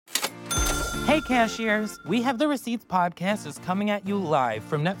Hey, cashiers! We Have the Receipts podcast is coming at you live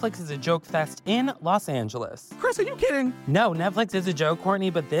from Netflix's A Joke Fest in Los Angeles. Chris, are you kidding? No, Netflix is a joke, Courtney,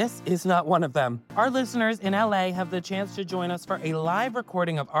 but this is not one of them. Our listeners in LA have the chance to join us for a live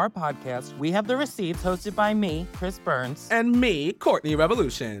recording of our podcast, We Have the Receipts, hosted by me, Chris Burns. And me, Courtney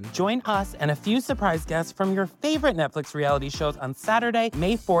Revolution. Join us and a few surprise guests from your favorite Netflix reality shows on Saturday,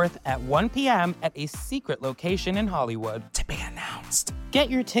 May 4th at 1 p.m. at a secret location in Hollywood. To be announced. Get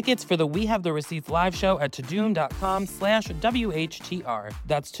your tickets for the We Have the Receipts live show at tudum.com/WHTR.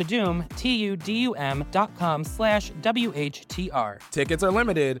 That's Tudum, TUDUM.com/WHTR. Tickets are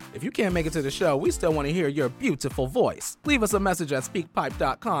limited. If you can't make it to the show, we still want to hear your beautiful voice. Leave us a message at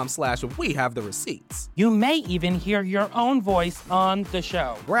speakpipe.com/We Have the Receipts. You may even hear your own voice on the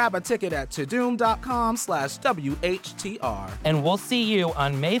show. Grab a ticket at tudum.com/WHTR. And we'll see you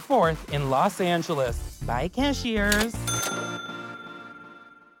on May 4th in Los Angeles. Bye, cashiers.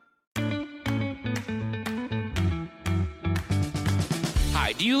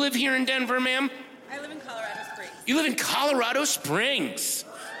 Hi, do you live here in Denver, ma'am? I live in Colorado Springs. You live in Colorado Springs.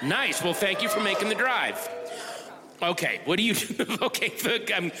 Nice. Well, thank you for making the drive. Okay, what do you do? Okay,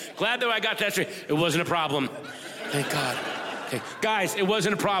 I'm glad that I got that straight. It wasn't a problem. Thank God. Okay, guys, it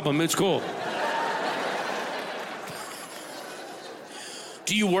wasn't a problem. It's cool.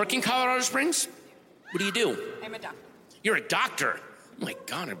 Do you work in Colorado Springs? What do you do? I'm a doctor. You're a doctor. Oh my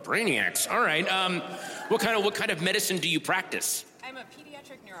God, a brainiacs. All right. What kind of medicine do you practice? I'm a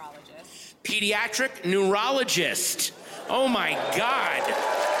pediatric neurologist. Pediatric neurologist. Oh my God.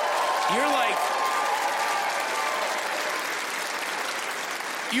 You're like,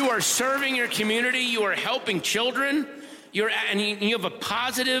 you are serving your community. You are helping children. You have a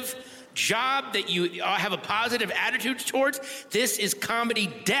positive job that you have a positive attitude towards. This is comedy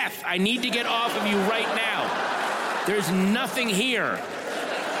death. I need to get off of you right now. There's nothing here.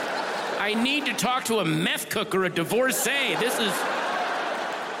 I need to talk to a meth cook or a divorcee. This is...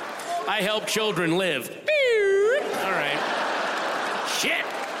 I help children live. All right. Shit.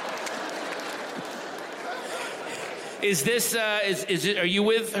 Is this, are you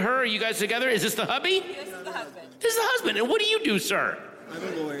with her? Are you guys together? Is this the hubby? This is the husband. This is the husband. And what do you do, sir? I'm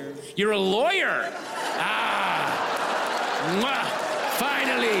a lawyer. You're a lawyer. Ah. Mwah.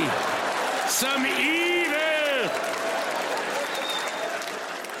 Finally. Some evil.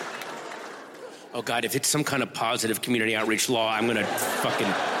 Oh, God, if it's some kind of positive community outreach law, I'm going to fucking...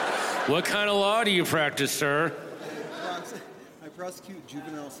 What kind of law do you practice, sir? I prosecute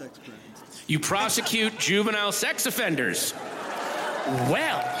juvenile sex crimes. You prosecute juvenile sex offenders.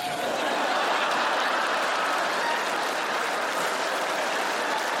 Well...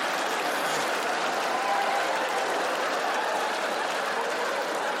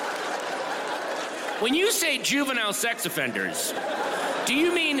 When you say juvenile sex offenders, do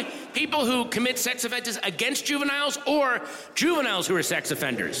you mean people who commit sex offenses against juveniles or juveniles who are sex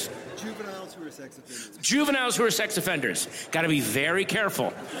offenders? Juveniles who are sex offenders. Juveniles who are sex offenders. Got to be very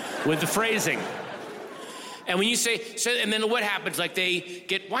careful with the phrasing. And when you say, so, and then what happens? Like they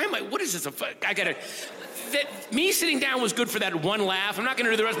get, what is this? I got to, me sitting down was good for that one laugh. I'm not going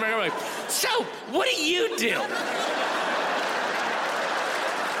to do the rest of my life. So, what do you do? What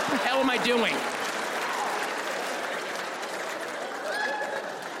the hell am I doing?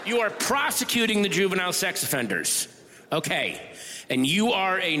 You are prosecuting the juvenile sex offenders. Okay. And you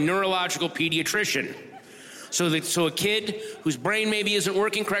are a neurological pediatrician. So a kid whose brain maybe isn't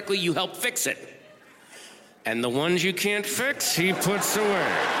working correctly, you help fix it. And the ones you can't fix, he puts away.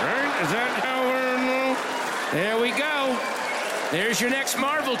 Right? Is that how we're... There we go. There's your next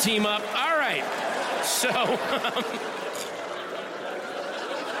Marvel team up. All right. So...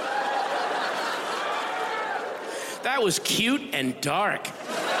 that was cute and dark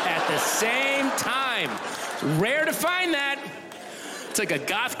at the same time. It's rare to find that. It's like a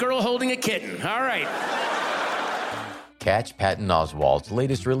goth girl holding a kitten. All right. Catch Patton Oswalt's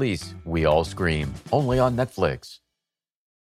latest release, We All Scream, only on Netflix.